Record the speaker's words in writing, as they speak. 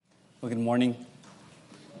Well, good morning.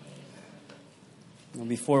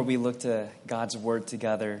 Before we look to God's Word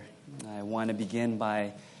together, I want to begin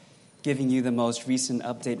by giving you the most recent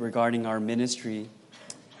update regarding our ministry.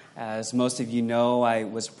 As most of you know, I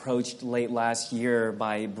was approached late last year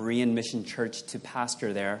by Berean Mission Church to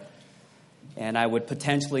pastor there, and I would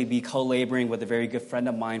potentially be co-laboring with a very good friend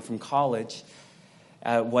of mine from college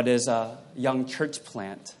at what is a young church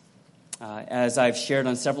plant. As I've shared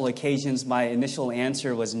on several occasions, my initial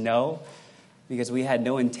answer was no, because we had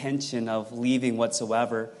no intention of leaving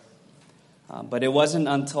whatsoever. But it wasn't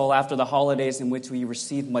until after the holidays in which we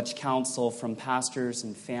received much counsel from pastors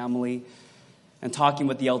and family and talking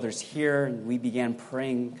with the elders here, and we began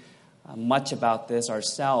praying much about this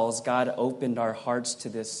ourselves. God opened our hearts to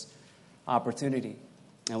this opportunity,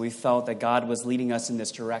 and we felt that God was leading us in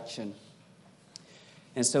this direction.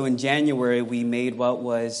 And so in January, we made what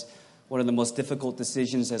was one of the most difficult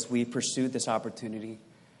decisions as we pursued this opportunity.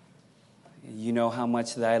 You know how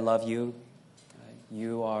much that I love you.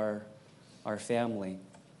 You are our family.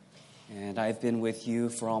 And I've been with you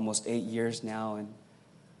for almost 8 years now,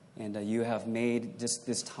 and you have made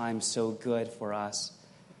this time so good for us.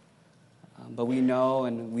 But we know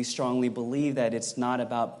and we strongly believe that it's not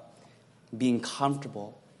about being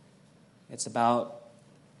comfortable. It's about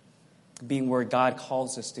being where God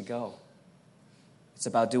calls us to go. It's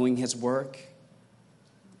about doing His work.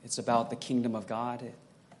 It's about the kingdom of God.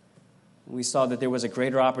 We saw that there was a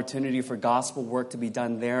greater opportunity for gospel work to be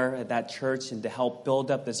done there at that church and to help build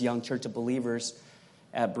up this young church of believers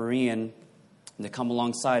at Berean and to come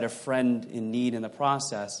alongside a friend in need in the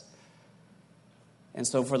process. And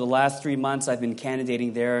so for the last 3 months, I've been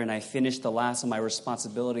candidating there, and I finished the last of my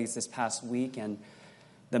responsibilities this past week, and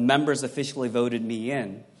the members officially voted me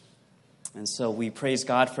in. And so we praise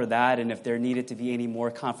God for that, and if there needed to be any more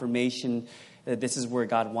confirmation that this is where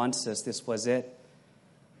God wants us, this was it.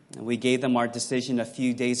 And we gave them our decision a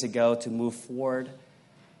few days ago to move forward,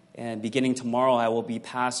 and beginning tomorrow, I will be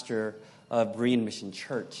pastor of Berean Mission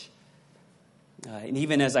Church. And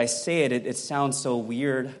even as I say it, it sounds so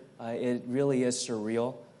weird. It really is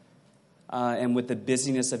surreal. And with the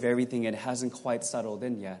busyness of everything, it hasn't quite settled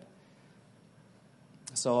in yet.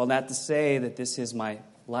 So all that to say that this is my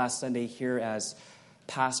last Sunday here as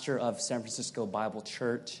pastor of San Francisco Bible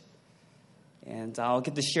Church. And I'll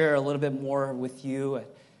get to share a little bit more with you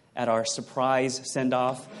at our surprise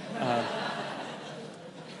send-off.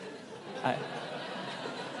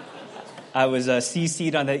 I was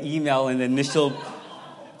CC'd on the email in the initial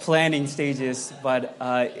planning stages, but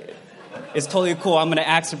it's totally cool. I'm going to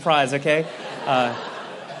act surprised, okay?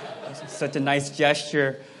 Such a nice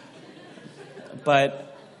gesture. But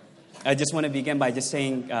I just want to begin by just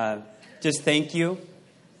saying, just thank you.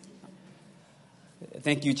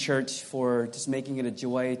 Thank you, church, for just making it a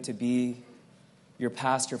joy to be your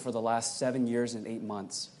pastor for the last 7 years and 8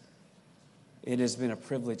 months. It has been a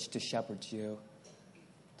privilege to shepherd you,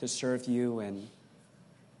 to serve you, and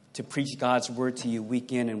to preach God's word to you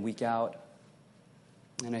week in and week out.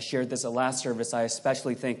 And I shared this at last service. I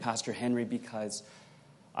especially thank Pastor Henry because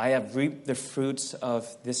I have reaped the fruits of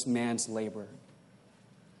this man's labor.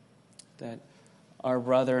 That our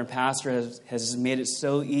brother and pastor has made it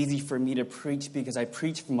so easy for me to preach because I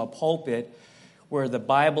preach from a pulpit where the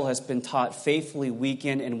Bible has been taught faithfully week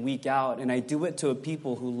in and week out, and I do it to a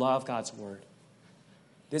people who love God's word.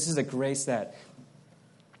 This is a grace that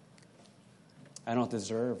I don't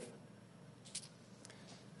deserve.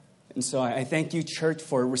 And so I thank you, church,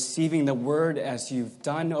 for receiving the word as you've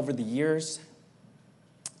done over the years.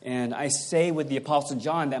 And I say with the Apostle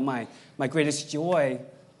John that my greatest joy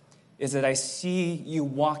is that I see you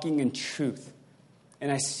walking in truth.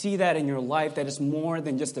 And I see that in your life, that it's more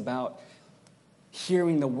than just about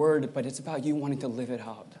hearing the word, but it's about you wanting to live it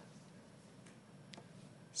out.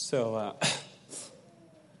 So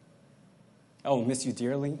I will miss you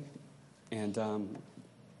dearly. And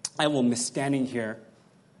I will miss standing here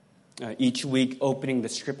each week opening the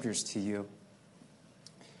scriptures to you.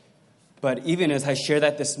 But even as I share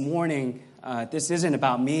that this morning, this isn't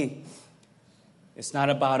about me. It's not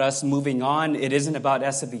about us moving on. It isn't about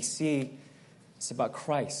SFBC. It's about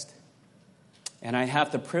Christ. And I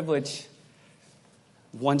have the privilege,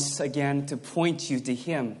 once again, to point you to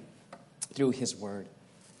Him through His Word.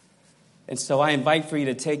 And so I invite for you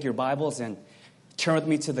to take your Bibles and turn with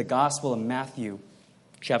me to the Gospel of Matthew,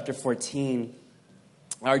 chapter 14.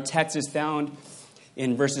 Our text is found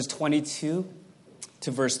in verses 22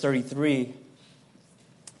 to verse 33.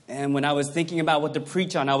 And when I was thinking about what to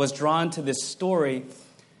preach on, I was drawn to this story.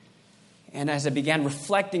 And as I began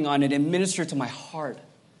reflecting on it, it ministered to my heart.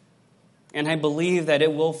 And I believe that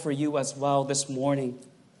it will for you as well this morning.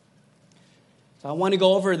 So I want to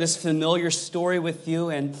go over this familiar story with you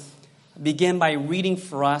and begin by reading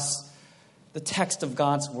for us the text of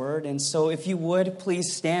God's Word. And so if you would,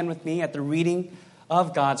 please stand with me at the reading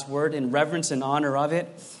of God's Word in reverence and honor of it.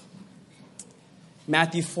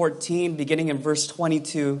 Matthew 14, beginning in verse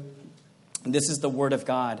 22. This is the Word of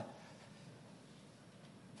God.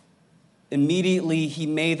 Immediately he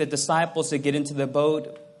made the disciples to get into the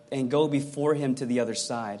boat and go before him to the other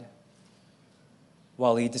side,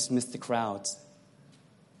 while he dismissed the crowds.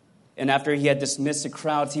 And after he had dismissed the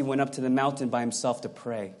crowds, he went up to the mountain by himself to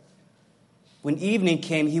pray. When evening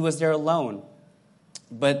came, he was there alone.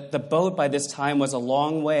 But the boat by this time was a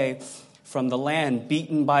long way from the land,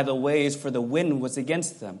 beaten by the waves, for the wind was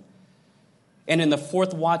against them. And in the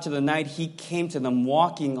fourth watch of the night, he came to them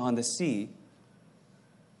walking on the sea.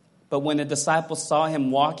 But when the disciples saw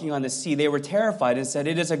him walking on the sea, they were terrified and said,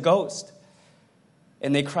 "It is a ghost."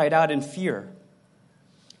 And they cried out in fear.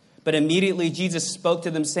 But immediately Jesus spoke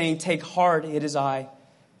to them, saying, "Take heart, it is I.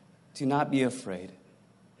 Do not be afraid."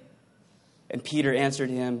 And Peter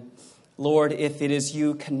answered him, "Lord, if it is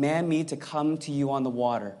you, command me to come to you on the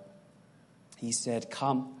water." He said,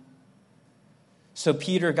 "Come." So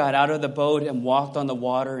Peter got out of the boat and walked on the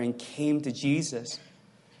water and came to Jesus.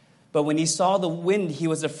 But when he saw the wind, he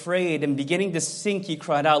was afraid, and beginning to sink, he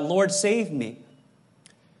cried out, "Lord, save me."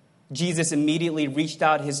 Jesus immediately reached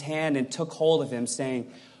out his hand and took hold of him,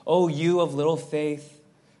 saying, "O you of little faith,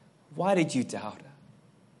 why did you doubt?"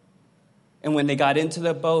 And when they got into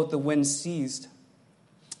the boat, the wind ceased.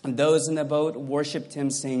 And those in the boat worshipped him,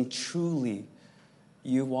 saying, "Truly,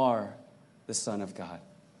 you are the Son of God."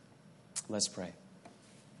 Let's pray.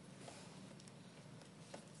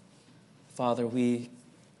 Father, we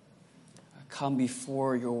come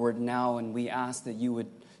before your word now, and we ask that you would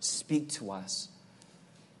speak to us.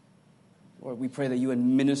 Lord, we pray that you would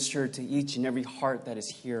minister to each and every heart that is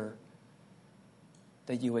here,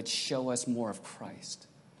 that you would show us more of Christ,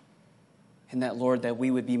 and that, Lord, that we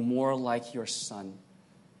would be more like your Son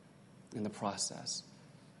in the process.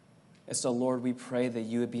 And so, Lord, we pray that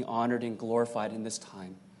you would be honored and glorified in this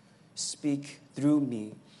time. Speak through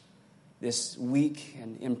me, this weak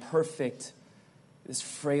and imperfect, this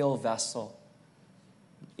frail vessel,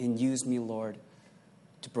 and use me, Lord,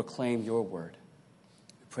 to proclaim your word.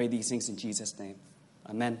 We pray these things in Jesus' name.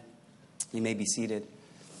 Amen. You may be seated.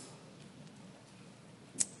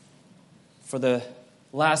 For the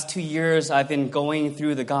last 2 years, I've been going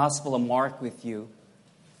through the Gospel of Mark with you.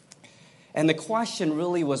 And the question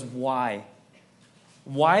really was why?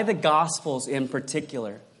 Why the Gospels in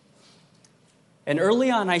particular? And early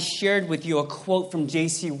on, I shared with you a quote from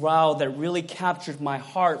J.C. Ryle that really captured my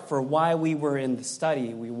heart for why we were in the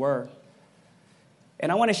study we were.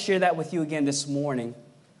 And I want to share that with you again this morning.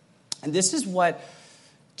 And this is what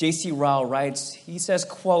J.C. Ryle writes. He says,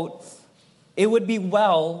 quote, "It would be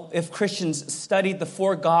well if Christians studied the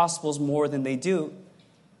four Gospels more than they do.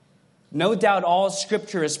 No doubt all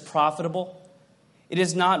Scripture is profitable. It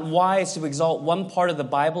is not wise to exalt one part of the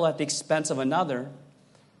Bible at the expense of another.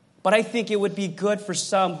 But I think it would be good for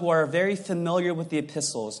some who are very familiar with the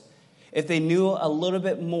epistles if they knew a little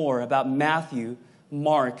bit more about Matthew,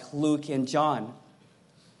 Mark, Luke, and John.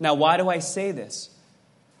 Now, why do I say this?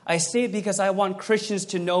 I say it because I want Christians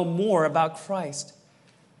to know more about Christ.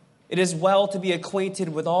 It is well to be acquainted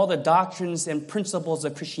with all the doctrines and principles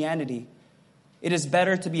of Christianity. It is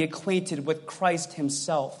better to be acquainted with Christ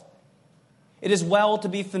himself. It is well to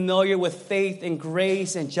be familiar with faith and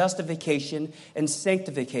grace and justification and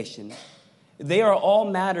sanctification. They are all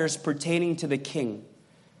matters pertaining to the King.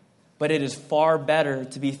 But it is far better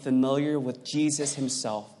to be familiar with Jesus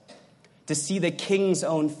himself, to see the King's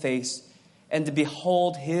own face, and to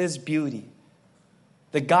behold his beauty.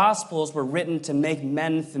 The Gospels were written to make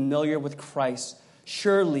men familiar with Christ.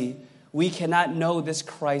 Surely we cannot know this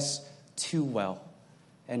Christ too well."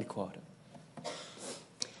 End quote.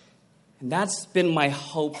 And that's been my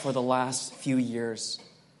hope for the last few years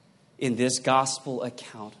in this gospel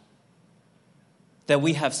account. That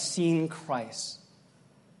we have seen Christ.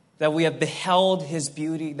 That we have beheld his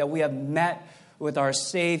beauty. That we have met with our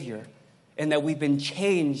Savior. And that we've been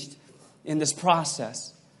changed in this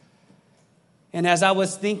process. And as I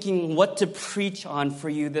was thinking what to preach on for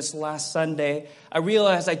you this last Sunday, I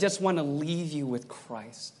realized I just want to leave you with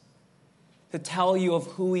Christ. To tell you of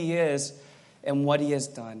who he is and what he has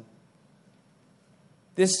done.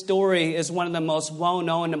 This story is one of the most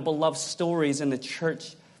well-known and beloved stories in the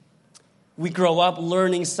church. We grow up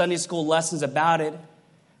learning Sunday school lessons about it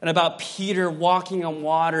and about Peter walking on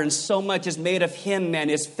water, and so much is made of him and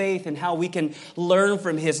his faith and how we can learn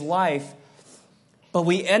from his life. But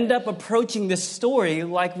we end up approaching this story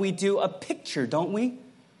like we do a picture, don't we?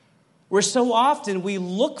 where so often we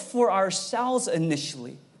look for ourselves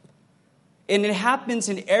initially. And it happens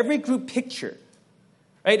in every group picture,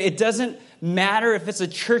 right? It doesn't matter if it's a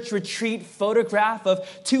church retreat photograph of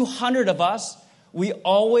 200 of us. We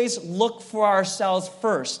always look for ourselves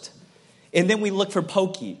first, and then we look for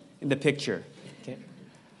Pokey in the picture. Okay?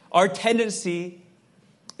 Our tendency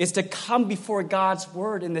is to come before God's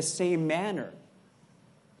word in the same manner,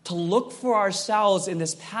 to look for ourselves in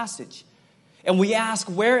this passage. And we ask,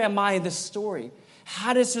 where am I in this story?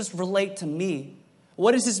 How does this relate to me?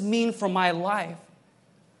 What does this mean for my life?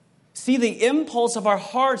 See, the impulse of our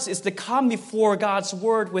hearts is to come before God's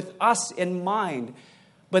word with us in mind.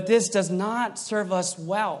 But this does not serve us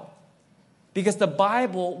well, because the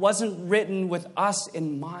Bible wasn't written with us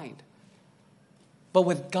in mind, but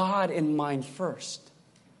with God in mind first.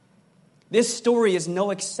 This story is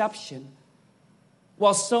no exception.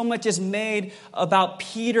 While so much is made about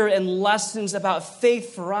Peter and lessons about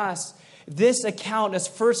faith for us, this account is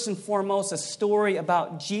first and foremost a story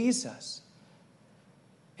about Jesus.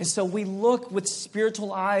 And so we look with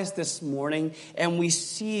spiritual eyes this morning and we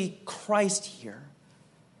see Christ here.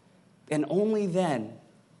 And only then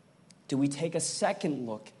do we take a second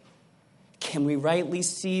look. Can we rightly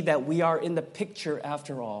see that we are in the picture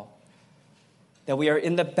after all? That we are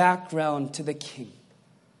in the background to the King,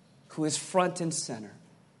 who is front and center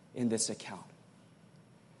in this account.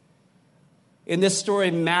 In this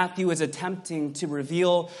story, Matthew is attempting to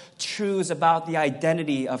reveal truths about the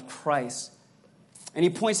identity of Christ. And he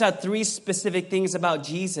points out three specific things about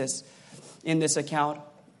Jesus in this account.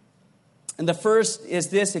 And the first is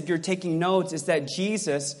this, if you're taking notes, is that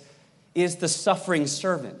Jesus is the suffering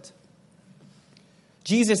servant.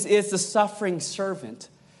 Jesus is the suffering servant.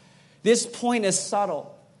 This point is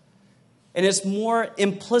subtle, and it's more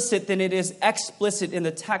implicit than it is explicit in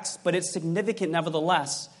the text, but it's significant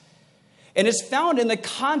nevertheless. And it's found in the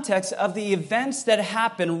context of the events that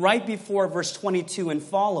happen right before verse 22 and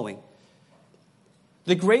following.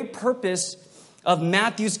 The great purpose of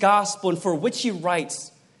Matthew's gospel, and for which he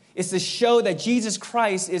writes, is to show that Jesus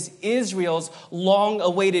Christ is Israel's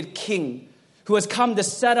long-awaited king who has come to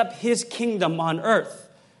set up his kingdom on earth.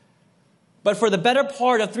 But for the better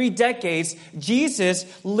part of 3 decades, Jesus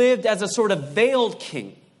lived as a sort of veiled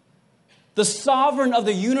king. The sovereign of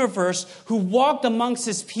the universe who walked amongst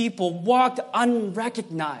his people, walked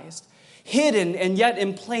unrecognized, hidden and yet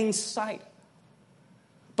in plain sight.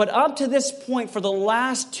 But up to this point, for the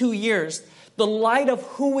last 2 years, the light of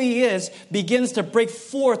who he is begins to break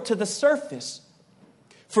forth to the surface.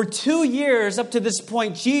 For 2 years up to this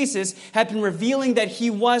point, Jesus had been revealing that he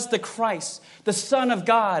was the Christ, the Son of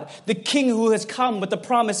God, the King who has come with the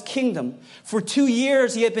promised kingdom. For 2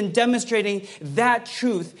 years, he had been demonstrating that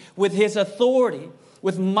truth with his authority,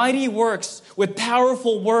 with mighty works, with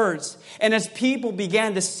powerful words. And as people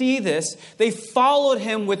began to see this, they followed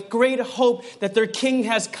him with great hope that their king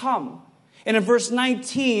has come. And in verse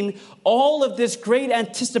 19, all of this great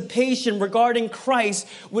anticipation regarding Christ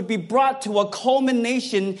would be brought to a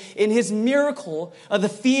culmination in his miracle of the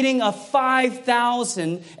feeding of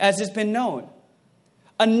 5,000, as has been known.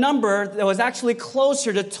 A number that was actually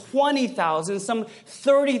closer to 20,000, some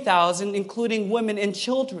 30,000, including women and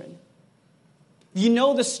children. You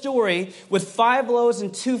know the story. With 5 loaves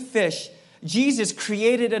and 2 fish, Jesus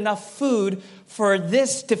created enough food for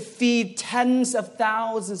this to feed tens of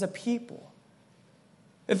thousands of people.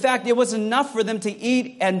 In fact, it was enough for them to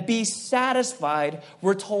eat and be satisfied,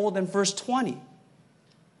 we're told in verse 20.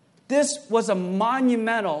 This was a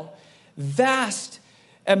monumental, vast,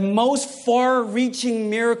 and most far-reaching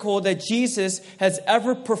miracle that Jesus has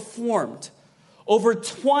ever performed. Over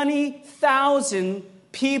 20,000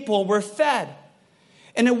 people were fed.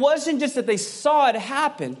 And it wasn't just that they saw it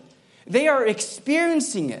happen. They are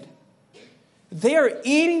experiencing it. They are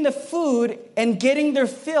eating the food and getting their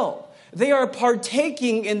fill. They are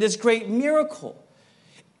partaking in this great miracle.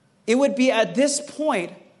 It would be at this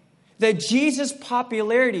point that Jesus'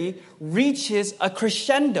 popularity reaches a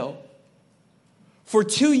crescendo. For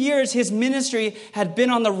 2 years, his ministry had been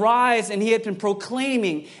on the rise, and he had been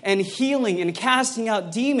proclaiming and healing and casting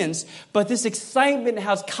out demons. But this excitement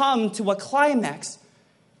has come to a climax.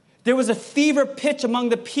 There was a fever pitch among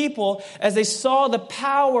the people as they saw the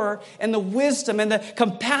power and the wisdom and the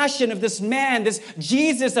compassion of this man, this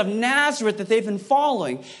Jesus of Nazareth that they've been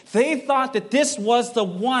following. They thought that this was the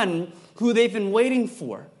one who they've been waiting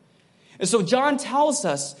for. And so John tells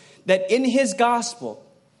us that in his gospel,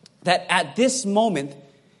 that at this moment,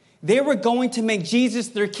 they were going to make Jesus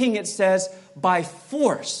their king, it says, by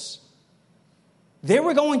force. They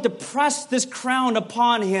were going to press this crown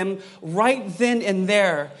upon him right then and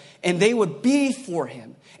there, and they would be for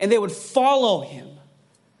him, and they would follow him.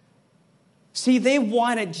 See, they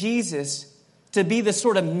wanted Jesus to be the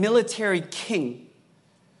sort of military king.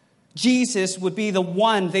 Jesus would be the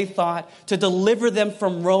one, they thought, to deliver them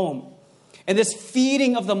from Rome. And this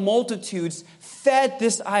feeding of the multitudes fed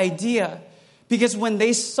this idea, because when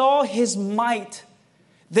they saw his might,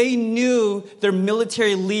 they knew their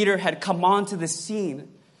military leader had come onto the scene.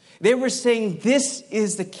 They were saying, this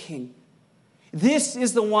is the king. This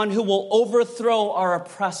is the one who will overthrow our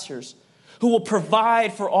oppressors, who will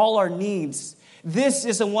provide for all our needs. This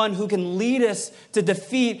is the one who can lead us to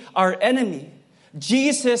defeat our enemy.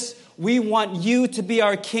 Jesus, we want you to be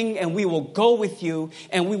our king, and we will go with you,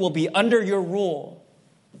 and we will be under your rule.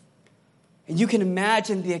 And you can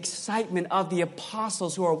imagine the excitement of the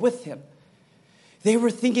apostles who are with him. They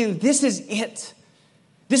were thinking, this is it.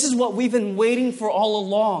 This is what we've been waiting for all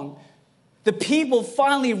along. The people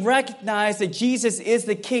finally recognize that Jesus is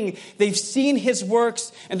the king. They've seen his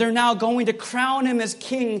works, and they're now going to crown him as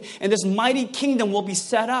king, and this mighty kingdom will be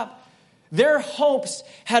set up. Their hopes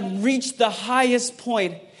had reached the highest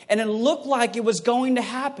point, and it looked like it was going to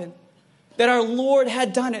happen. That our Lord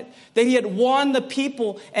had done it. That he had won the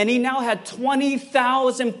people, and he now had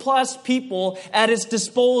 20,000 plus people at his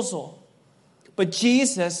disposal. But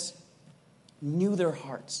Jesus knew their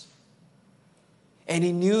hearts. And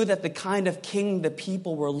he knew that the kind of king the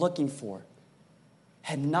people were looking for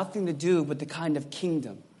had nothing to do with the kind of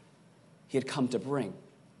kingdom he had come to bring.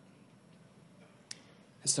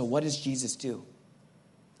 And so what does Jesus do?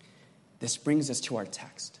 This brings us to our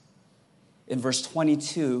text. In verse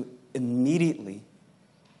 22, immediately,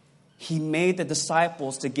 he made the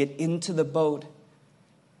disciples to get into the boat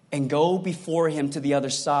and go before him to the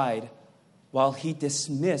other side while he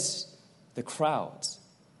dismissed the crowds.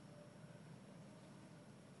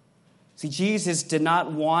 See, Jesus did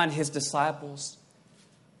not want his disciples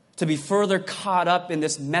to be further caught up in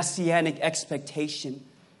this messianic expectation.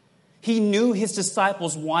 He knew his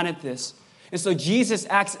disciples wanted this. And so Jesus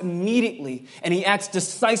acts immediately, and he acts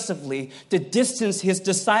decisively to distance his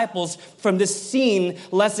disciples from this scene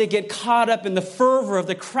lest they get caught up in the fervor of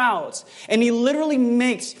the crowds. And he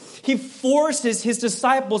forces his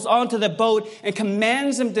disciples onto the boat and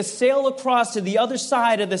commands them to sail across to the other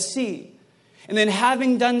side of the sea. And then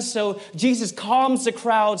having done so, Jesus calms the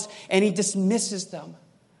crowds and he dismisses them.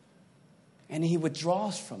 And he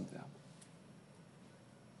withdraws from them.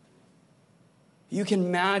 You can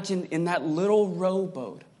imagine in that little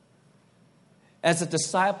rowboat, as the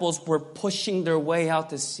disciples were pushing their way out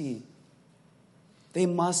to sea, they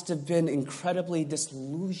must have been incredibly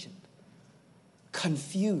disillusioned,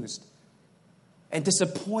 confused, and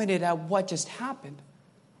disappointed at what just happened.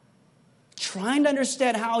 Trying to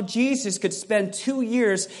understand how Jesus could spend 2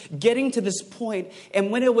 years getting to this point,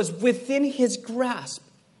 and when it was within his grasp,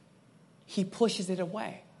 he pushes it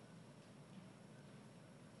away.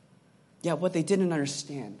 Yet what they didn't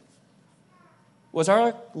understand was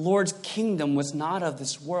our Lord's kingdom was not of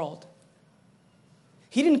this world.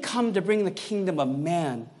 He didn't come to bring the kingdom of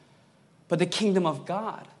man, but the kingdom of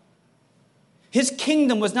God. His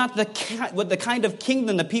kingdom was not the kind of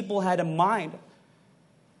kingdom the people had in mind.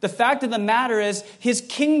 The fact of the matter is, his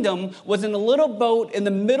kingdom was in a little boat in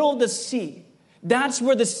the middle of the sea. That's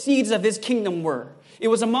where the seeds of his kingdom were. It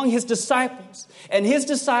was among his disciples. And his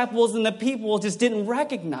disciples and the people just didn't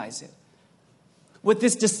recognize it. With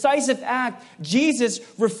this decisive act, Jesus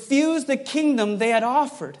refused the kingdom they had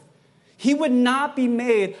offered. He would not be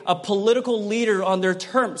made a political leader on their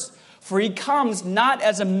terms, for he comes not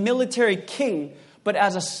as a military king, but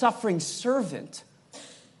as a suffering servant.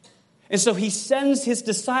 And so he sends his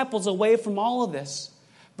disciples away from all of this.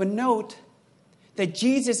 But note that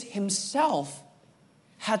Jesus himself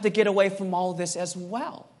had to get away from all of this as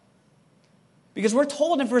well. Because we're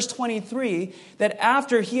told in verse 23 that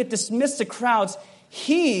after he had dismissed the crowds,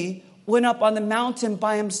 he went up on the mountain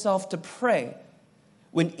by himself to pray.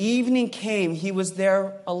 When evening came, he was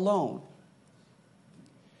there alone.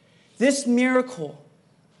 This miracle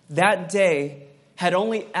that day had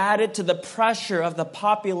only added to the pressure of the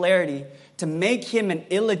popularity to make him an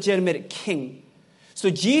illegitimate king. So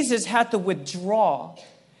Jesus had to withdraw.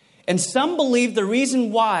 And some believe the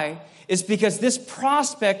reason why is because this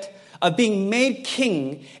prospect of being made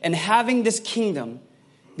king and having this kingdom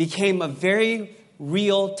became a very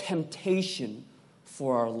real temptation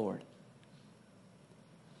for our Lord.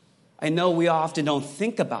 I know we often don't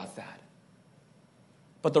think about that.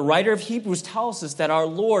 But the writer of Hebrews tells us that our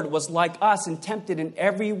Lord was like us and tempted in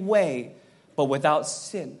every way, but without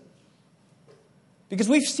sin. Because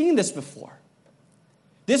we've seen this before.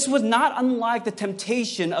 This was not unlike the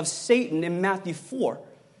temptation of Satan in Matthew 4.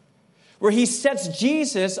 where he sets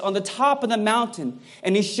Jesus on the top of the mountain,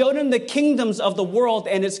 and he showed him the kingdoms of the world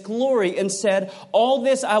and its glory, and said, "All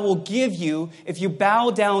this I will give you if you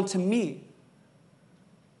bow down to me."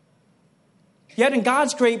 Yet in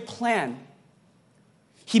God's great plan,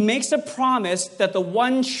 he makes a promise that the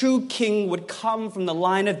one true king would come from the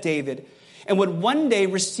line of David and would one day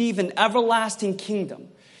receive an everlasting kingdom.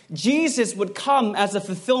 Jesus would come as a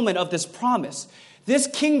fulfillment of this promise. This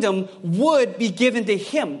kingdom would be given to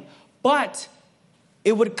him, but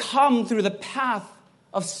it would come through the path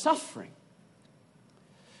of suffering.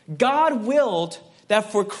 God willed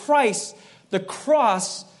that for Christ, the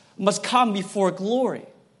cross must come before glory,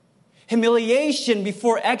 humiliation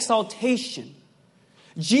before exaltation.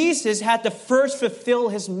 Jesus had to first fulfill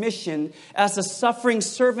his mission as the suffering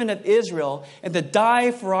servant of Israel and to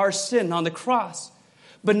die for our sin on the cross.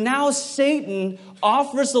 But now Satan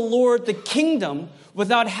offers the Lord the kingdom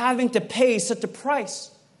without having to pay such a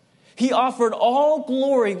price. He offered all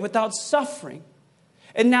glory without suffering.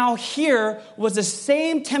 And now here was the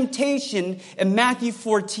same temptation in Matthew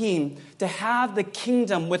 14 to have the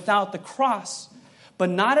kingdom without the cross, but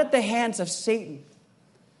not at the hands of Satan,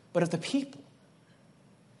 but of the people.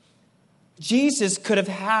 Jesus could have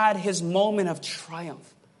had his moment of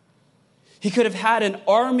triumph. He could have had an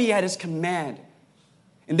army at his command.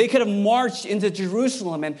 And they could have marched into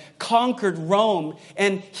Jerusalem and conquered Rome,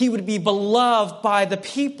 and he would be beloved by the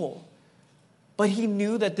people. But he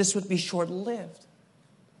knew that this would be short-lived.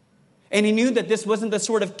 And he knew that this wasn't the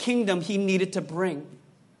sort of kingdom he needed to bring.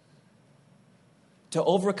 To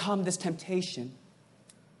overcome this temptation,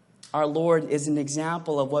 our Lord is an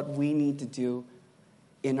example of what we need to do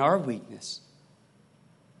in our weakness.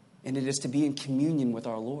 And it is to be in communion with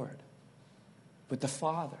our Lord, with the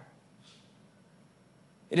Father.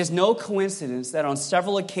 It is no coincidence that on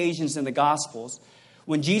several occasions in the Gospels,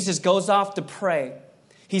 when Jesus goes off to pray,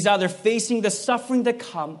 he's either facing the suffering to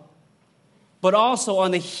come, but also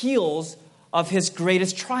on the heels of his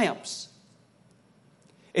greatest triumphs.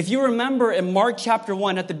 If you remember in Mark chapter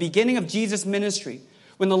 1, at the beginning of Jesus' ministry,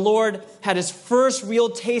 when the Lord had his first real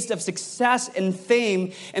taste of success and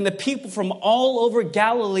fame, and the people from all over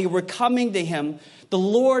Galilee were coming to him, the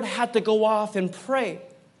Lord had to go off and pray,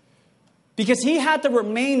 because he had to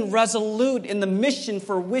remain resolute in the mission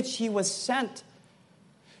for which he was sent.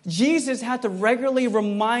 Jesus had to regularly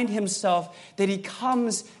remind himself that he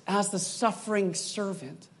comes as the suffering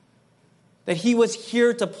servant, that he was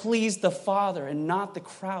here to please the Father and not the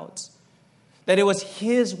crowds, that it was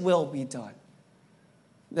his will be done,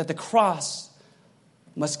 that the cross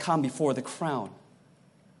must come before the crown.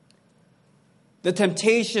 The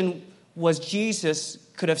temptation was Jesus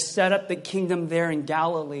could have set up the kingdom there in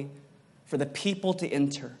Galilee for the people to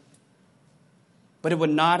enter. But it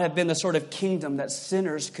would not have been the sort of kingdom that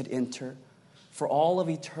sinners could enter for all of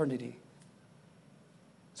eternity.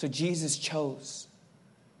 So Jesus chose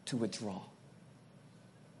to withdraw.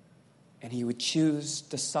 And he would choose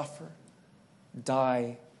to suffer,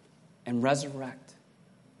 die, and resurrect,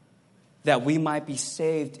 that we might be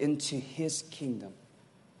saved into his kingdom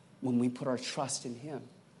when we put our trust in him.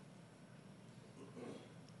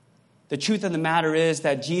 The truth of the matter is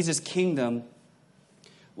that Jesus' kingdom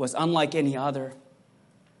was unlike any other.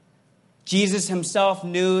 Jesus himself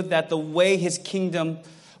knew that the way his kingdom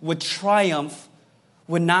would triumph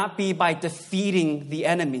would not be by defeating the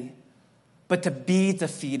enemy, but to be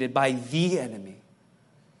defeated by the enemy,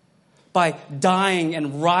 by dying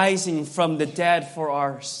and rising from the dead for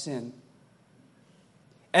our sin.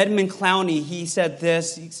 Edmund Clowney, he said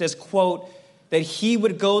this, he says, quote, that he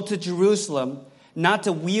would go to Jerusalem not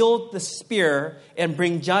to wield the spear and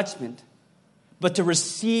bring judgment, but to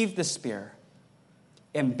receive the spear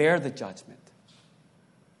and bear the judgment.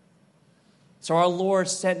 So our Lord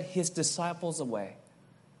sent his disciples away,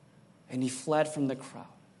 and he fled from the crowd.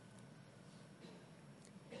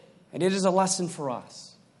 And it is a lesson for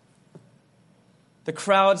us. The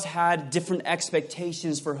crowds had different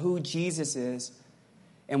expectations for who Jesus is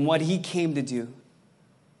and what he came to do.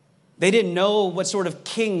 They didn't know what sort of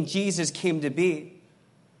king Jesus came to be.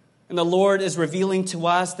 And the Lord is revealing to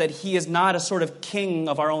us that he is not a sort of king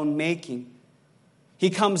of our own making. He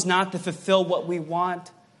comes not to fulfill what we want,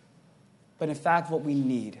 but in fact what we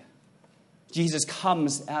need. Jesus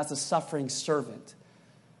comes as a suffering servant,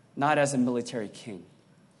 not as a military king.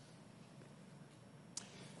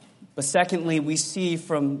 But secondly, we see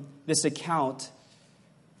from this account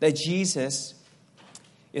that Jesus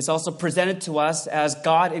is also presented to us as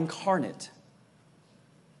God incarnate.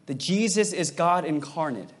 That Jesus is God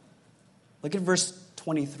incarnate. Look at verse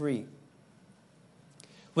 23.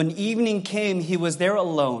 When evening came, he was there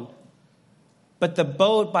alone. But the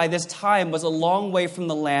boat by this time was a long way from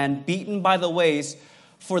the land, beaten by the waves,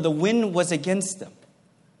 for the wind was against them.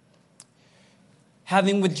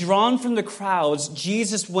 Having withdrawn from the crowds,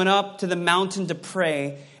 Jesus went up to the mountain to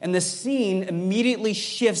pray, and the scene immediately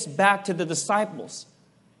shifts back to the disciples.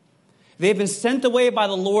 They've been sent away by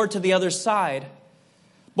the Lord to the other side.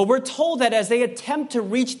 But we're told that as they attempt to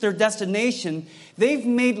reach their destination, they've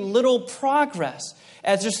made little progress,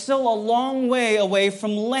 as they're still a long way away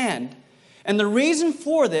from land. And the reason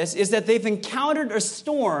for this is that they've encountered a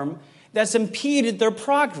storm that's impeded their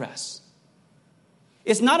progress.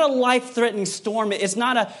 It's not a life-threatening storm. It's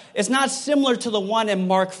not similar to the one in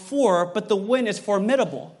Mark 4, but the wind is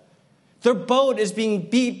formidable. Their boat is being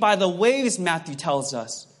beat by the waves, Matthew tells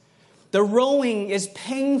us. The rowing is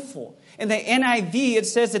painful. In the NIV, it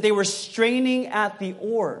says that they were straining at the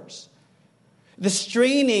oars. The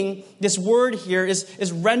straining, this word here,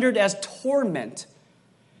 is rendered as torment.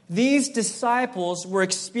 These disciples were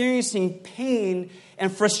experiencing pain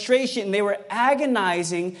and frustration. They were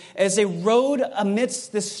agonizing as they rode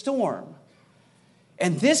amidst the storm.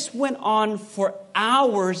 And this went on for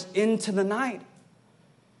hours into the night.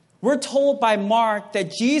 We're told by Mark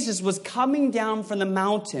that Jesus was coming down from the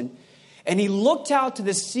mountain, and he looked out to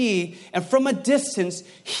the sea, and from a distance,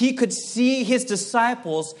 he could see his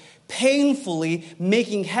disciples painfully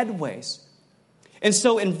making headways. And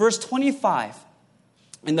so in verse 25,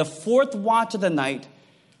 in the fourth watch of the night,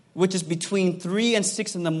 which is between 3 and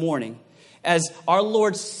 6 in the morning, as our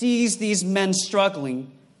Lord sees these men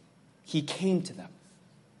struggling, he came to them.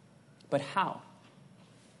 But how?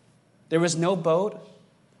 There was no boat.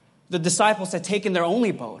 The disciples had taken their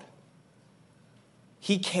only boat.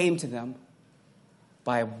 He came to them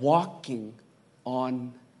by walking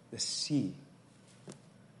on the sea.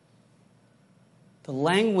 The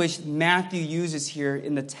language Matthew uses here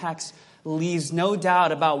in the text leaves no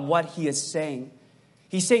doubt about what he is saying.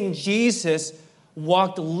 He's saying Jesus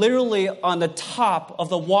walked literally on the top of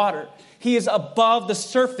the water. He is above the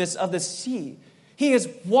surface of the sea. He is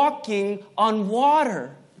walking on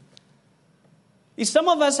water. Some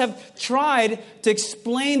of us have tried to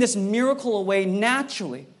explain this miracle away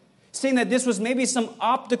naturally, saying that this was maybe some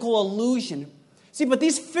optical illusion. See, but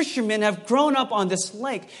these fishermen have grown up on this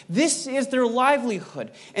lake. This is their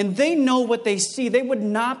livelihood, and they know what they see. They would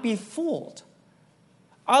not be fooled.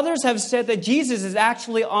 Others have said that Jesus is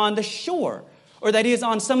actually on the shore, or that he is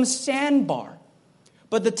on some sandbar.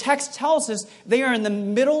 But the text tells us they are in the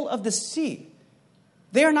middle of the sea.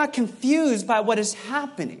 They are not confused by what is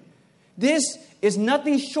happening. This is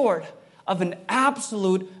nothing short of an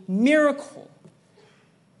absolute miracle.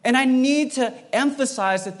 And I need to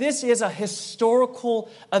emphasize that this is a historical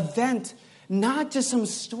event, not just some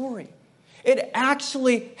story. It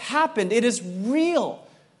actually happened. It is real.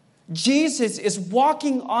 Jesus is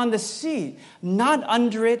walking on the sea, not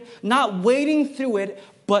under it, not wading through it,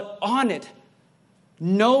 but on it.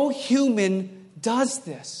 No human does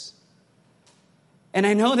this. And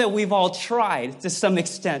I know that we've all tried to some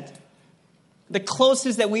extent. The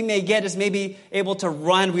closest that we may get is maybe able to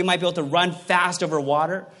run. We might be able to run fast over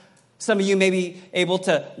water. Some of you may be able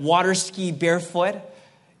to water ski barefoot.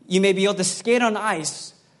 You may be able to skate on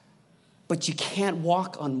ice, but you can't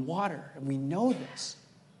walk on water. And we know this.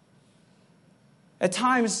 At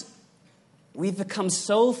times, we've become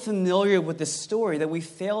so familiar with this story that we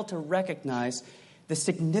fail to recognize the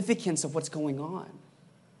significance of what's going on.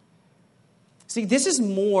 See, this is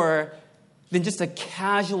more than just a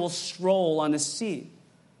casual stroll on the sea.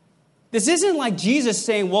 This isn't like Jesus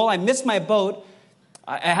saying, well, I missed my boat.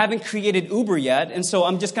 I haven't created Uber yet, and so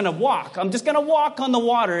I'm just going to walk. I'm just going to walk on the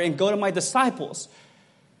water and go to my disciples.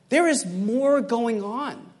 There is more going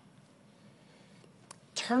on.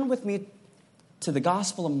 Turn with me to the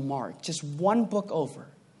Gospel of Mark, just one book over.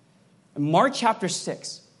 Mark chapter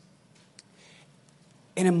 6.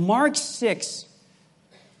 And in Mark 6,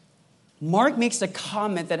 Mark makes a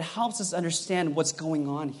comment that helps us understand what's going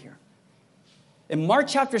on here. In Mark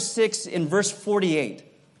chapter 6, in verse 48,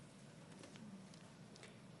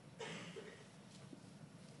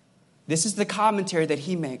 this is the commentary that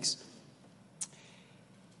he makes.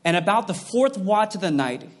 And about the fourth watch of the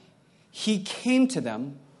night, he came to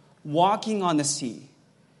them walking on the sea.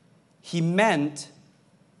 He meant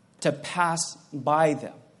to pass by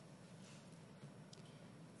them.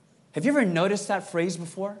 Have you ever noticed that phrase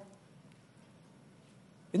before?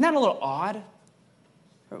 Isn't that a little odd?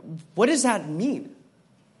 What does that mean?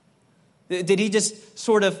 Did he just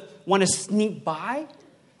sort of want to sneak by?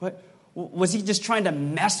 Was he just trying to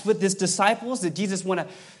mess with his disciples? Did Jesus want to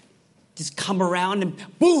just come around and,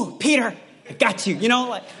 boo, Peter, I got you. You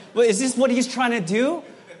know, is this what he's trying to do?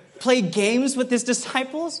 Play games with his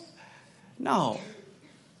disciples? No.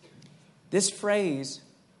 This phrase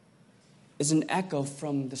is an echo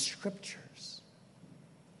from the Scriptures.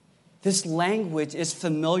 This language is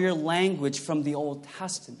familiar language from the Old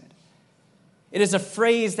Testament. It is a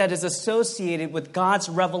phrase that is associated with God's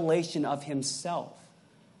revelation of himself.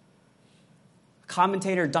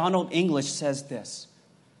 Commentator Donald English says this,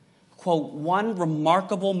 quote, "One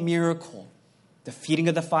remarkable miracle, the feeding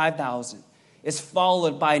of the 5,000, is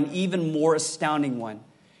followed by an even more astounding one.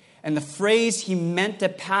 And the phrase he meant to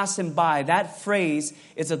pass him by, that phrase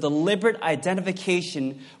is a deliberate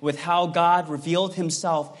identification with how God revealed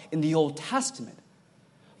himself in the Old Testament.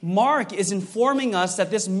 Mark is informing us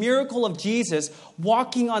that this miracle of Jesus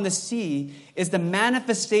walking on the sea is the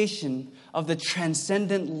manifestation of the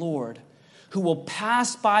transcendent Lord who will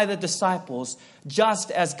pass by the disciples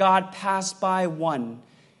just as God passed by one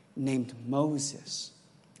named Moses."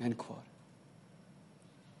 End quote.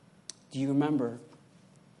 Do you remember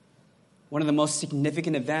one of the most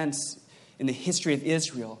significant events in the history of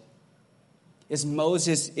Israel is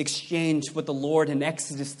Moses' exchange with the Lord in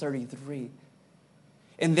Exodus 33.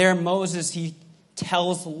 And there Moses, he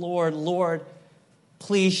tells the Lord, "Lord,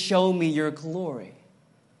 please show me your glory."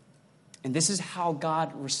 And this is how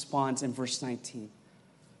God responds in verse 19.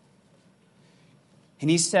 And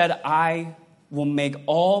he said, "I will make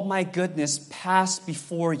all my goodness pass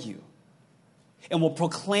before you and will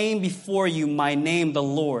proclaim before you my name, the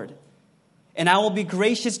Lord. And I will be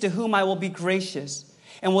gracious to whom I will be gracious,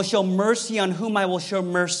 and will show mercy on whom I will show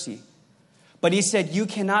mercy." But he said, "You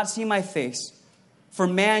cannot see my face, for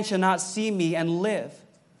man shall not see me and live."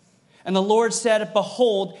 And the Lord said,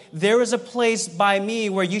 "Behold, there is a place by me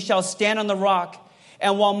where you shall stand on the rock,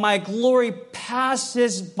 and while my glory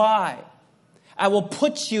passes by, I will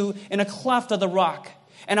put you in a cleft of the rock,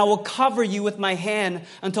 and I will cover you with my hand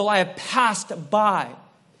until I have passed by.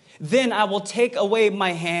 Then I will take away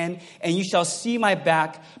my hand, and you shall see my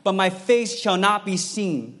back, but my face shall not be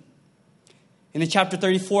seen." In chapter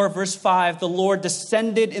 34, verse 5, the Lord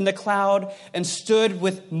descended in the cloud and stood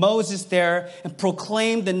with Moses there and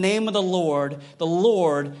proclaimed the name of the Lord. The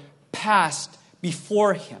Lord passed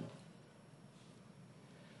before him.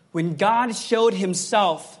 When God showed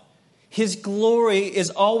himself, his glory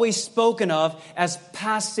is always spoken of as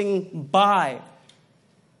passing by.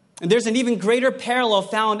 And there's an even greater parallel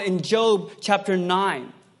found in Job chapter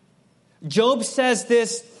 9. Job says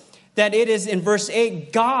this, that it is in verse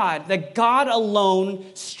 8, that God alone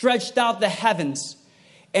stretched out the heavens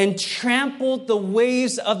and trampled the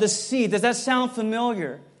waves of the sea. Does that sound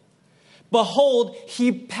familiar? "Behold,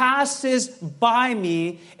 he passes by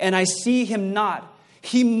me, and I see him not.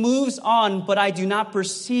 He moves on, but I do not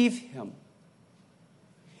perceive him."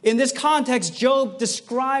 In this context, Job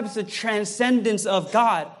describes the transcendence of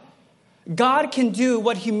God. God can do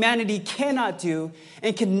what humanity cannot do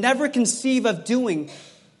and can never conceive of doing.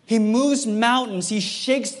 He moves mountains, he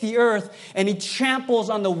shakes the earth, and he tramples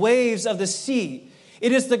on the waves of the sea.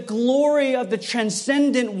 It is the glory of the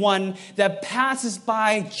transcendent one that passes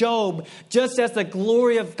by Job, just as the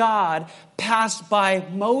glory of God passed by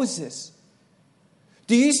Moses.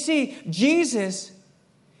 Do you see? Jesus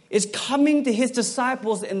is coming to his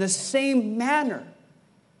disciples in the same manner.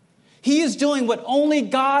 He is doing what only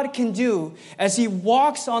God can do as he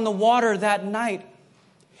walks on the water that night.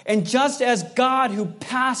 And just as God who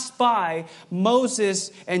passed by Moses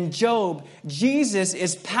and Job, Jesus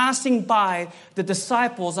is passing by the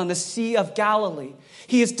disciples on the Sea of Galilee.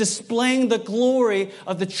 He is displaying the glory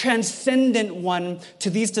of the transcendent one to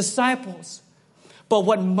these disciples. But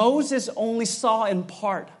what Moses only saw in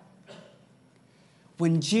part,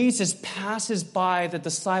 when Jesus passes by the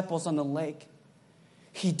disciples on the lake,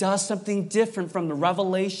 he does something different from the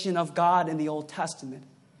revelation of God in the Old Testament.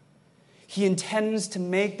 He intends to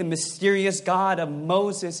make the mysterious God of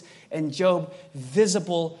Moses and Job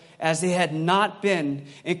visible as they had not been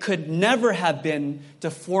and could never have been to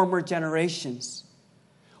former generations.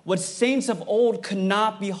 What saints of old could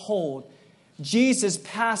not behold, Jesus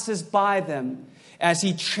passes by them as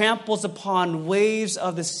he tramples upon waves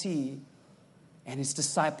of the sea, and his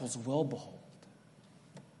disciples will behold.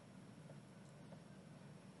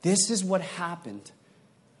 This is what happened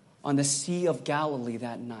on the Sea of Galilee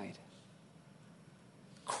that night.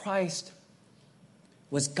 Christ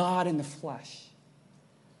was God in the flesh,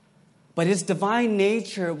 but his divine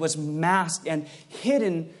nature was masked and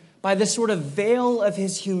hidden by this sort of veil of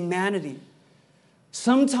his humanity.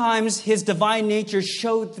 Sometimes his divine nature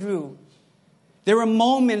showed through. There were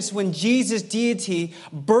moments when Jesus' deity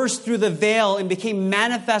burst through the veil and became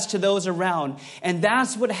manifest to those around. And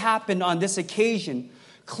that's what happened on this occasion.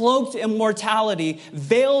 cloaked in mortality,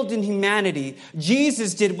 veiled in humanity,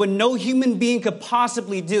 Jesus did what no human being could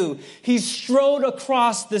possibly do. He strode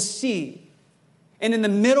across the sea. And in the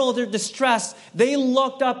middle of their distress, they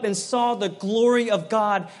looked up and saw the glory of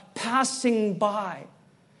God passing by.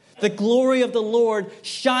 The glory of the Lord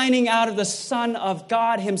shining out of the Son of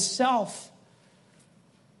God himself.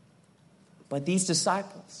 But these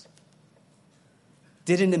disciples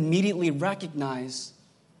didn't immediately recognize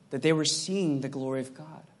that they were seeing the glory of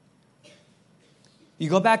God. You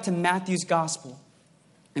go back to Matthew's gospel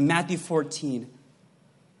in Matthew 14,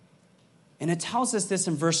 and it tells us this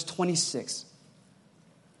in verse 26,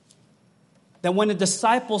 that when the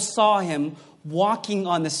disciples saw him walking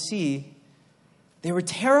on the sea, they were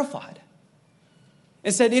terrified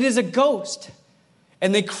and said, "It is a ghost."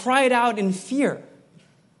 And they cried out in fear.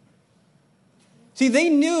 See, they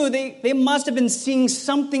knew they must have been seeing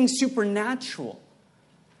something supernatural.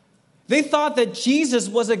 They thought that Jesus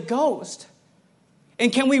was a ghost.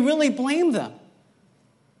 And can we really blame them?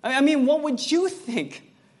 I mean, what would you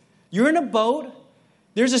think? You're in a boat,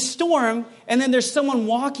 there's a storm, and then there's someone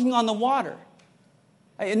walking on the water.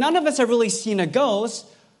 None of us have really seen a ghost,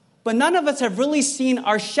 but none of us have really seen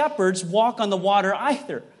our shepherds walk on the water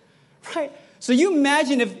either, right? So you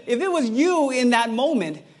imagine if it was you in that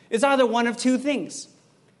moment, it's either one of two things.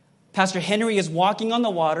 Pastor Henry is walking on the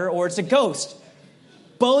water, or it's a ghost.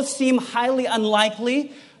 Both seem highly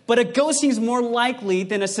unlikely, but a ghost seems more likely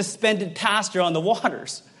than a suspended pastor on the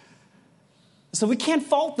waters. So we can't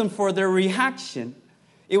fault them for their reaction.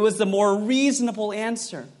 It was the more reasonable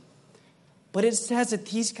answer. But it says that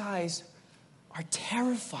these guys are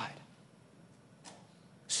terrified.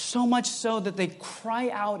 So much so that they cry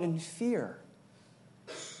out in fear.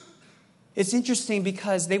 It's interesting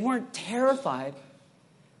because they weren't terrified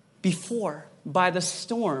before by the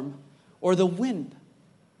storm or the wind.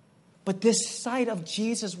 But this sight of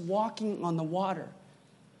Jesus walking on the water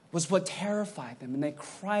was what terrified them, and they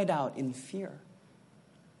cried out in fear.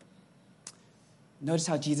 Notice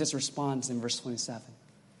how Jesus responds in verse 27.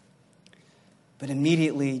 But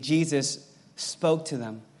immediately Jesus spoke to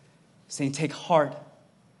them, saying, "Take heart,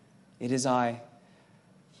 it is I.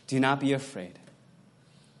 Do not be afraid."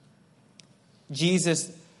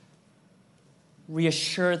 Jesus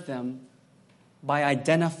reassured them by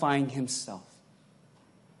identifying himself.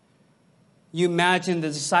 You imagine the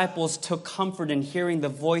disciples took comfort in hearing the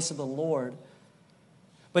voice of the Lord,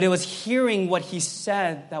 but it was hearing what he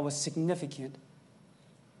said that was significant.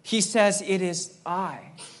 He says, "It is I."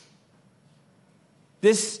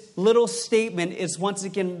 This little statement is once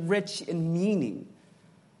again rich in meaning.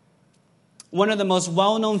 One of the most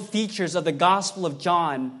well-known features of the Gospel of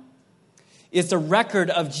John is the record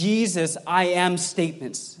of Jesus' I am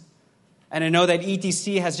statements. And I know that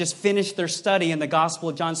ETC has just finished their study in the Gospel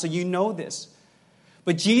of John, so you know this.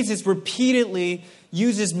 But Jesus repeatedly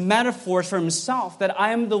uses metaphors for himself, that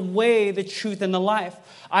I am the way, the truth, and the life.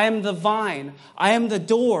 I am the vine. I am the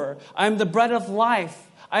door. I am the bread of life.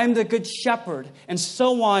 I am the good shepherd, and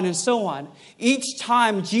so on and so on. Each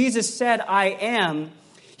time Jesus said, "I am,"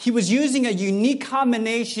 he was using a unique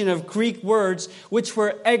combination of Greek words, which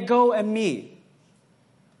were ego and me.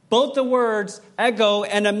 Both the words ego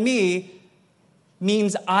and me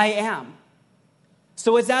means I am.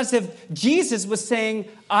 So it's as if Jesus was saying,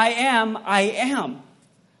 I am, I am.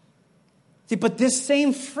 See, but this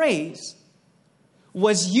same phrase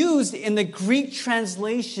was used in the Greek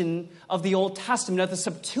translation of the Old Testament, of the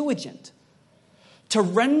Septuagint, to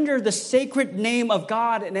render the sacred name of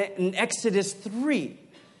God in Exodus 3,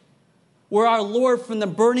 where our Lord from the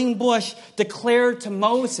burning bush declared to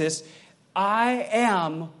Moses, "I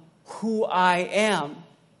am who I am."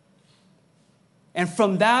 And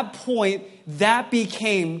from that point, that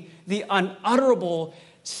became the unutterable,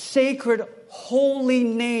 sacred, holy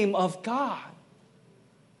name of God.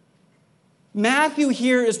 Matthew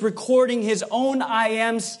here is recording his own I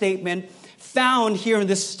am statement found here in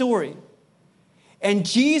this story. And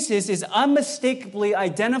Jesus is unmistakably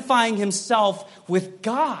identifying himself with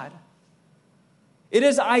God. It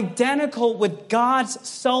is identical with God's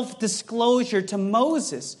self-disclosure to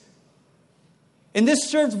Moses. And this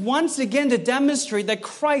serves once again to demonstrate that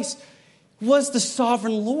Christ was the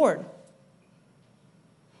sovereign Lord.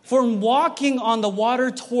 For in walking on the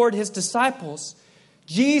water toward his disciples,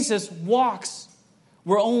 Jesus walks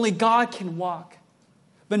where only God can walk.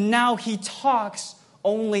 But now he talks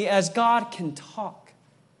only as God can talk.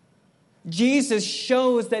 Jesus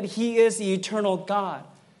shows that he is the eternal God,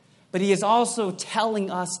 but he is also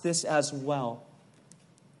telling us this as well.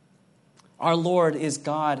 Our Lord is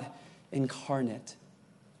God incarnate.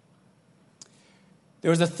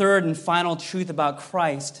 There was a third and final truth about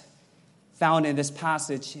Christ found in this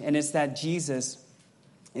passage, and it's that Jesus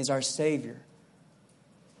is our Savior.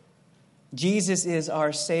 Jesus is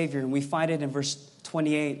our Savior, and we find it in verse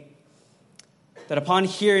 28, that upon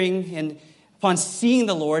hearing and upon seeing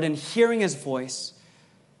the Lord and hearing his voice,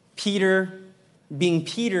 Peter, being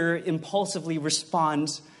Peter, impulsively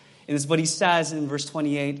responds, and this is what he says in verse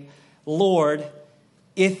 28, Lord,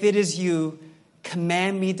 if it is you,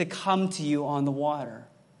 command me to come to you on the water.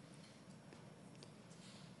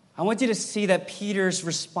 I want you to see that Peter's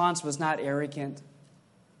response was not arrogant.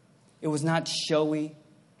 It was not showy.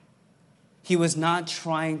 He was not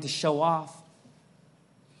trying to show off.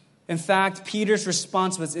 In fact, Peter's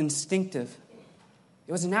response was instinctive.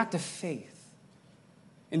 It was an act of faith.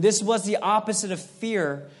 And this was the opposite of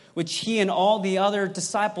fear, which he and all the other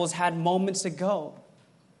disciples had moments ago.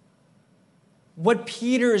 What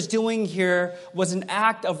Peter is doing here was an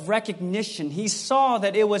act of recognition. He saw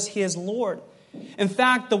that it was his Lord. In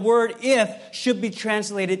fact, the word if should be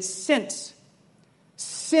translated since.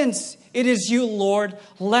 Since it is you, Lord,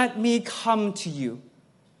 let me come to you.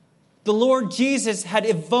 The Lord Jesus had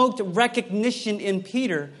evoked recognition in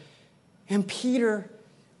Peter, and Peter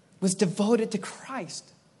was devoted to Christ.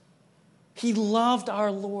 He loved our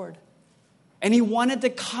Lord, and he wanted to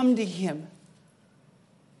come to him.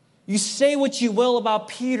 You say what you will about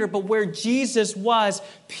Peter, but where Jesus was,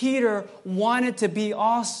 Peter wanted to be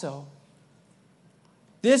also.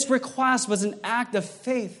 This request was an act of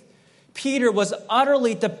faith. Peter was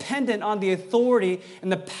utterly dependent on the authority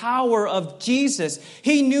and the power of Jesus.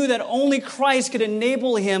 He knew that only Christ could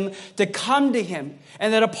enable him to come to him,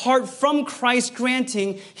 and that apart from Christ's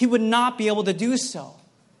granting, he would not be able to do so.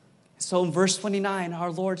 So in verse 29,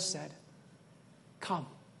 our Lord said, come.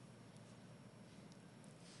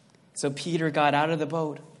 So Peter got out of the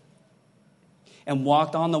boat and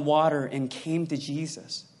walked on the water and came to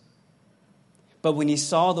Jesus. But when he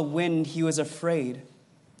saw the wind, he was afraid.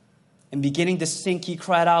 And beginning to sink, he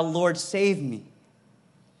cried out, Lord, save me.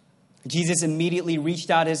 Jesus immediately reached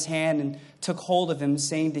out his hand and took hold of him,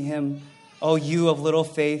 saying to him, O you of little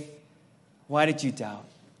faith, why did you doubt?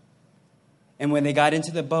 And when they got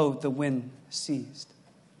into the boat, the wind ceased.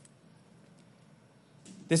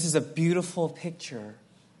 This is a beautiful picture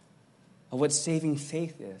of what saving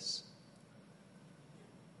faith is.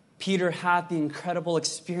 Peter had the incredible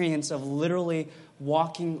experience of literally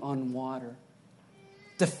walking on water,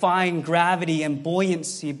 defying gravity and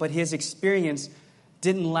buoyancy, but his experience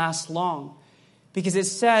didn't last long, because it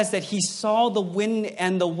says that he saw the wind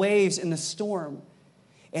and the waves in the storm,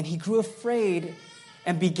 and he grew afraid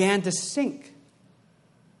and began to sink.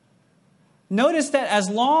 Notice that as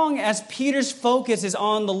long as Peter's focus is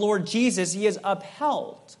on the Lord Jesus, he is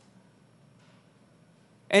upheld.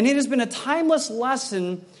 And it has been a timeless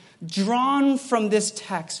lesson drawn from this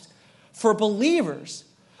text for believers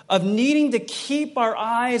of needing to keep our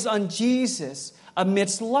eyes on Jesus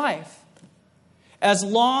amidst life. As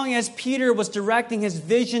long as Peter was directing his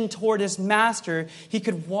vision toward his master, he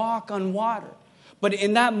could walk on water. But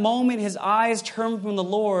in that moment, his eyes turned from the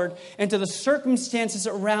Lord into the circumstances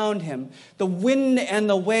around him, the wind and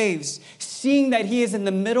the waves. Seeing that he is in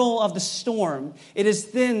the middle of the storm, it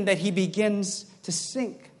is then that he begins to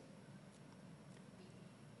sink.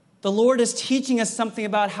 The Lord is teaching us something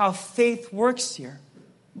about how faith works here.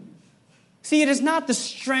 See, it is not the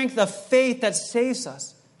strength of faith that saves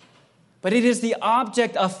us, but it is the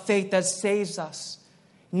object of faith that saves us,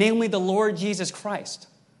 namely the Lord Jesus Christ.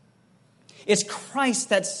 It's Christ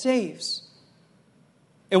that saves.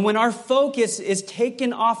 And when our focus is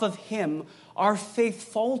taken off of him, our faith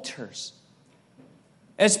falters.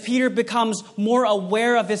 As Peter becomes more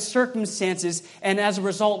aware of his circumstances and as a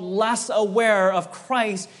result less aware of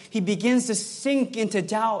Christ, he begins to sink into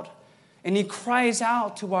doubt and he cries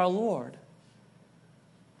out to our Lord.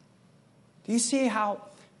 Do you see how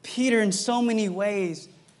Peter, in so many ways,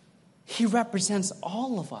 he represents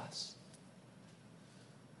all of us?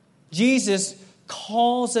 Jesus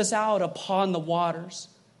calls us out upon the waters.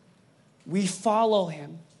 We follow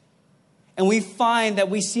him. And we find that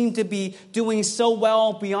we seem to be doing so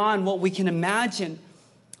well beyond what we can imagine.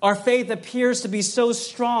 Our faith appears to be so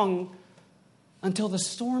strong until the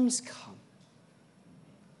storms come.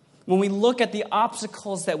 When we look at the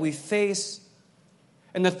obstacles that we face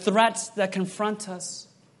and the threats that confront us,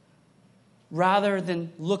 rather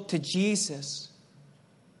than look to Jesus,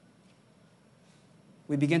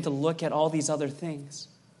 we begin to look at all these other things.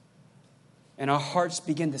 And our hearts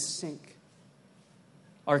begin to sink.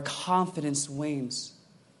 Our confidence wanes.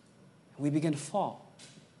 And we begin to fall.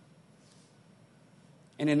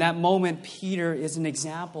 And in that moment, Peter is an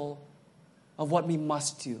example of what we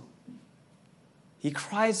must do. He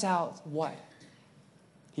cries out, what?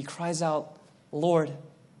 He cries out, Lord,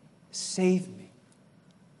 save me.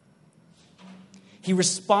 He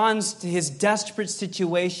responds to his desperate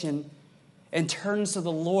situation and turns to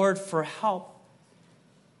the Lord for help.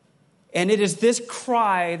 And it is this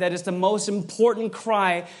cry that is the most important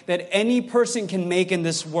cry that any person can make in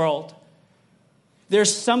this world.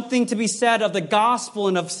 There's something to be said of the gospel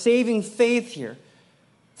and of saving faith here.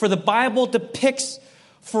 For the Bible depicts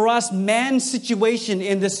for us man's situation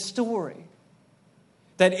in this story.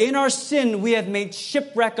 That in our sin, we have made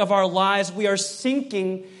shipwreck of our lives. We are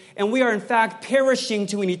sinking, and we are in fact perishing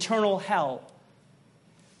to an eternal hell.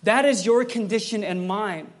 That is your condition and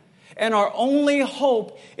mine. And our only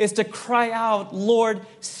hope is to cry out, Lord,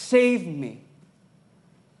 save me.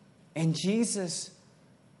 And Jesus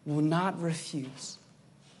will not refuse.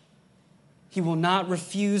 He will not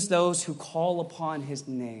refuse those who call upon his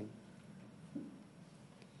name.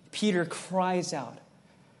 Peter cries out.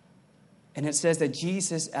 And it says that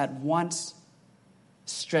Jesus at once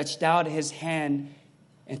stretched out his hand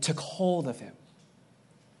and took hold of him.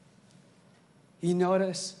 You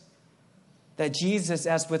notice that Jesus,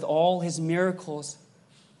 as with all his miracles,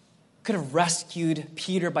 could have rescued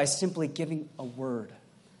Peter by simply giving a word.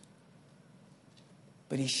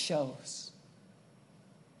 But he shows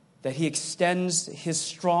that he extends his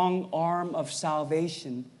strong arm of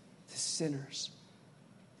salvation to sinners.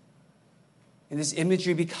 And this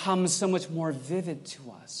imagery becomes so much more vivid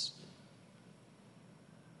to us.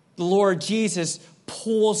 The Lord Jesus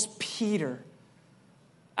pulls Peter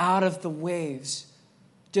out of the waves,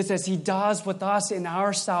 just as he does with us in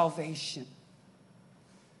our salvation.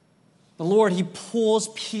 The Lord, he pulls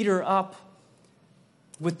Peter up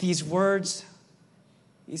with these words.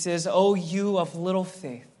 He says, "O you of little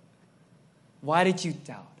faith, why did you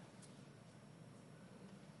doubt?"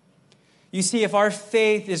 You see, if our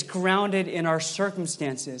faith is grounded in our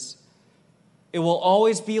circumstances, it will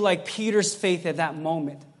always be like Peter's faith at that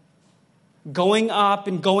moment, going up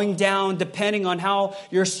and going down depending on how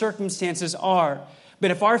your circumstances are.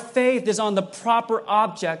 But if our faith is on the proper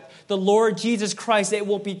object, the Lord Jesus Christ, it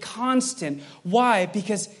will be constant. Why?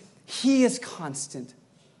 Because he is constant.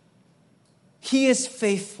 He is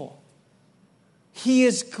faithful. He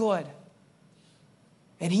is good.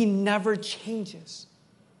 And he never changes.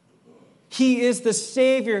 He is the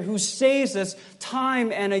Savior who saves us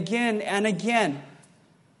time and again and again.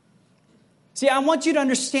 See, I want you to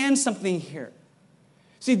understand something here.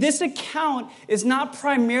 See, this account is not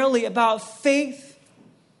primarily about faith.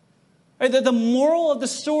 The moral of the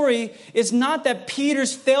story is not that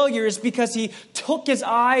Peter's failure is because he took his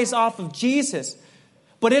eyes off of Jesus,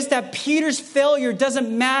 but it's that Peter's failure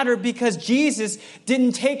doesn't matter because Jesus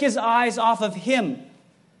didn't take his eyes off of him.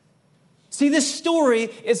 See, this story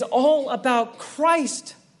is all about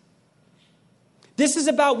Christ. This is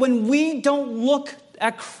about when we don't look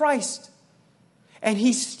at Christ and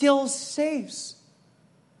he still saves.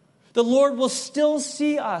 The Lord will still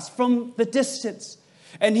see us from the distance,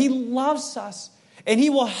 and he loves us, and he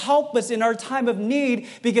will help us in our time of need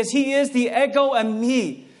because he is the ego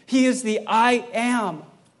eimi. He is the I am.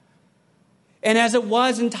 And as it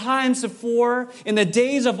was in times before, in the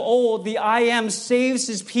days of old, the I am saves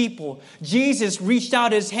his people. Jesus reached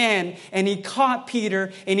out his hand and he caught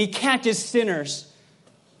Peter and he catches sinners.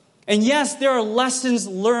 And yes, there are lessons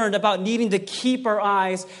learned about needing to keep our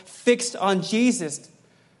eyes fixed on Jesus.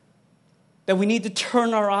 That we need to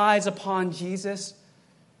turn our eyes upon Jesus.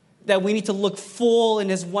 That we need to look full in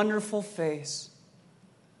his wonderful face.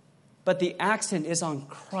 But the accent is on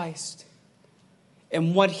Christ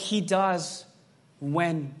and what he does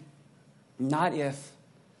when, not if,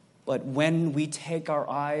 but when we take our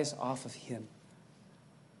eyes off of him.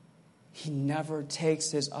 He never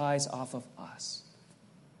takes his eyes off of us.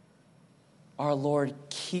 Our Lord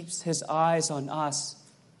keeps his eyes on us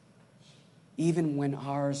even when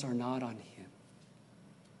ours are not on him.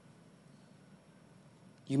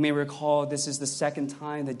 You may recall this is the second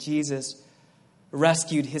time that Jesus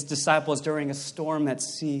rescued his disciples during a storm at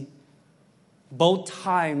sea. Both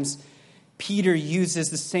times, Peter uses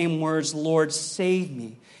the same words, Lord, save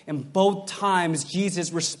me. And both times,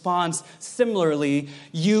 Jesus responds similarly,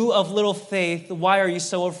 you of little faith, why are you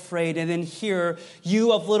so afraid? And then here,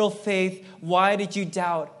 you of little faith, why did you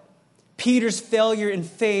doubt? Peter's failure in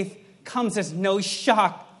faith comes as no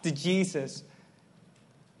shock to Jesus,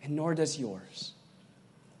 and nor does yours.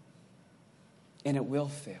 And it will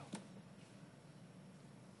fail.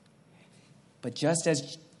 But just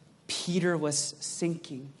as Peter was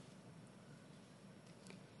sinking,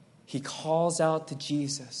 he calls out to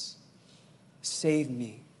Jesus, save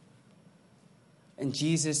me. And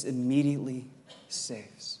Jesus immediately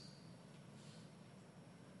saves.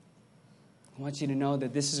 I want you to know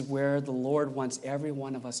that this is where the Lord wants every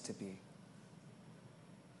one of us to be.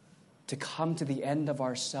 To come to the end of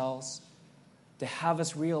ourselves, to have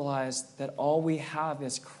us realize that all we have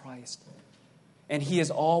is Christ. And He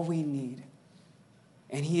is all we need.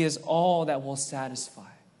 And He is all that will satisfy.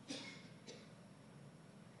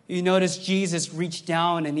 You notice Jesus reached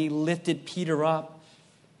down and He lifted Peter up.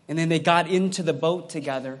 And then they got into the boat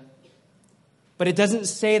together. But it doesn't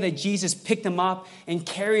say that Jesus picked him up and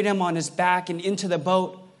carried him on his back and into the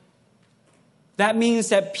boat. That means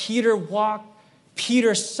that Peter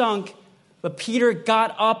sunk, but Peter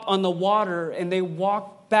got up on the water and they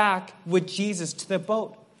walked back with Jesus to the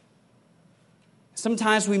boat.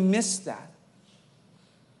 Sometimes we miss that.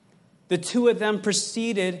 The two of them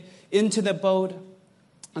proceeded into the boat,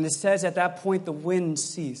 and it says at that point the wind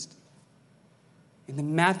ceased. And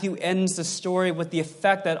then Matthew ends the story with the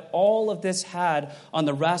effect that all of this had on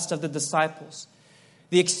the rest of the disciples.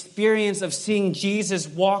 The experience of seeing Jesus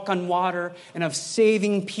walk on water and of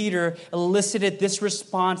saving Peter elicited this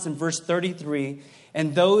response in verse 33.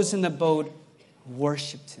 And those in the boat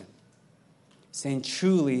worshiped Him, saying,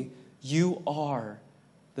 "Truly, you are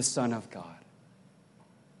the Son of God."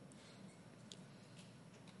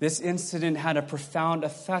 This incident had a profound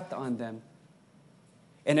effect on them.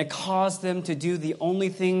 And it caused them to do the only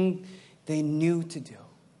thing they knew to do.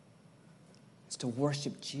 Is to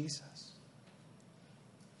worship Jesus.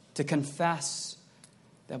 To confess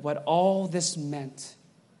that what all this meant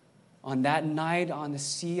on that night on the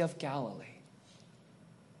Sea of Galilee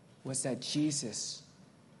was that Jesus,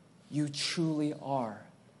 you truly are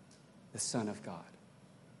the Son of God.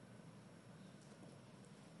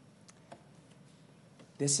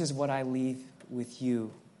 This is what I leave with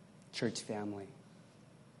you, church family.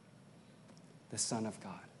 The Son of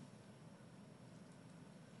God.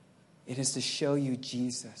 It is to show you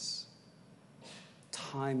Jesus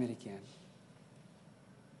time and again.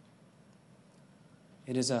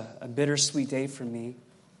 It is a bittersweet day for me.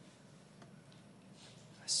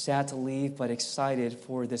 Sad to leave, but excited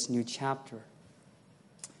for this new chapter.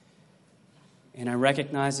 And I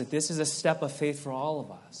recognize that this is a step of faith for all of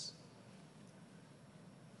us.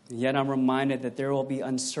 And yet I'm reminded that there will be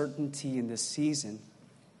uncertainty in this season.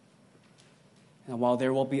 And while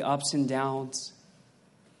there will be ups and downs,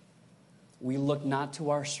 we look not to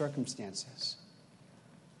our circumstances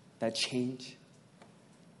that change,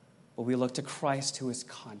 but we look to Christ who is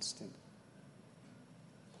constant,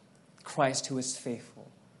 Christ who is faithful,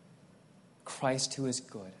 Christ who is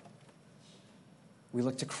good. We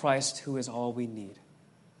look to Christ who is all we need.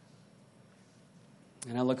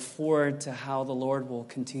 And I look forward to how the Lord will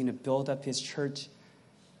continue to build up His church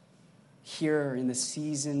here in the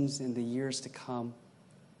seasons and the years to come,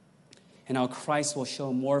 and how Christ will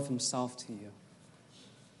show more of Himself to you.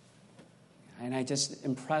 And I just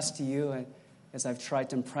impress to you, as I've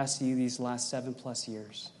tried to impress to you these last 7+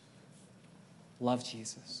 years, love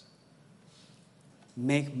Jesus.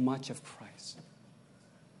 Make much of Christ.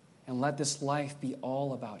 And let this life be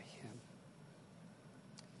all about Him.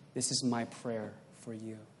 This is my prayer for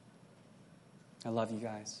you. I love you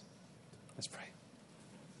guys. Let's pray.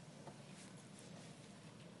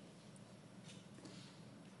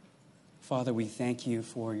 Father, we thank you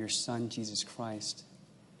for your Son, Jesus Christ,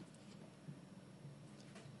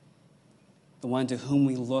 the one to whom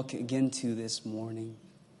we look again to this morning,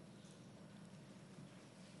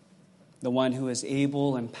 the one who is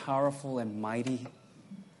able and powerful and mighty,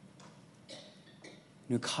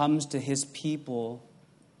 who comes to His people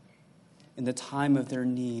in the time of their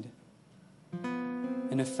need.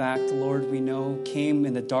 And in fact, Lord, we know came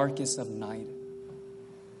in the darkest of night,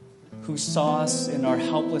 who saw us in our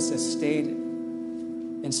helpless estate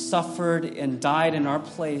and suffered and died in our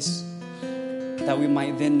place that we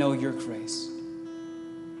might then know your grace.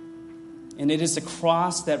 And it is the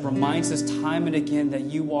cross that reminds us time and again that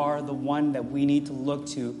you are the one that we need to look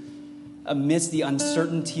to amidst the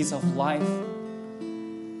uncertainties of life.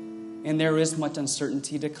 And there is much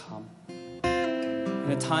uncertainty to come.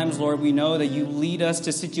 And at times, Lord, we know that you lead us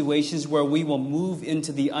to situations where we will move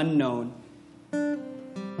into the unknown.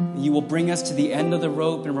 You will bring us to the end of the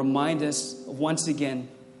rope and remind us once again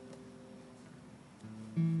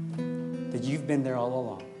that you've been there all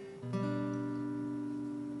along.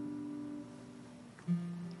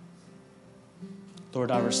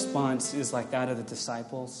 Lord, our response is like that of the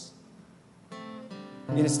disciples.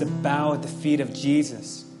 It is to bow at the feet of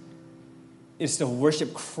Jesus. It is to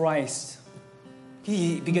worship Christ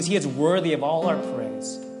because He is worthy of all our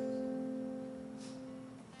praise.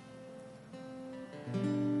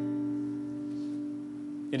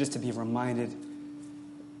 It is to be reminded,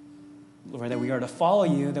 Lord, that we are to follow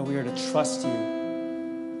you, that we are to trust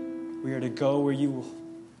you, We are to go where you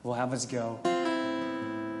will have us go.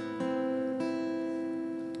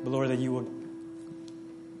 But Lord, that you will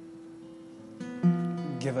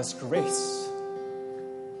give us grace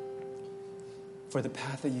for the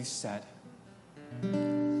path that you set.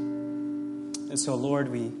 And so, Lord,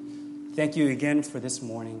 we thank you again for this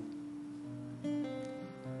morning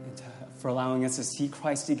and for allowing us to see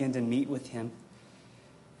Christ again, to meet with him.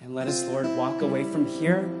 And let us, Lord, walk away from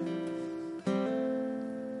here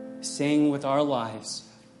saying with our lives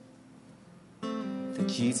that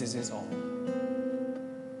Jesus is all.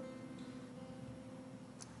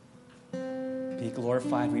 Be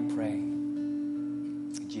glorified, we pray.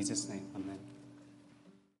 In Jesus' name, amen.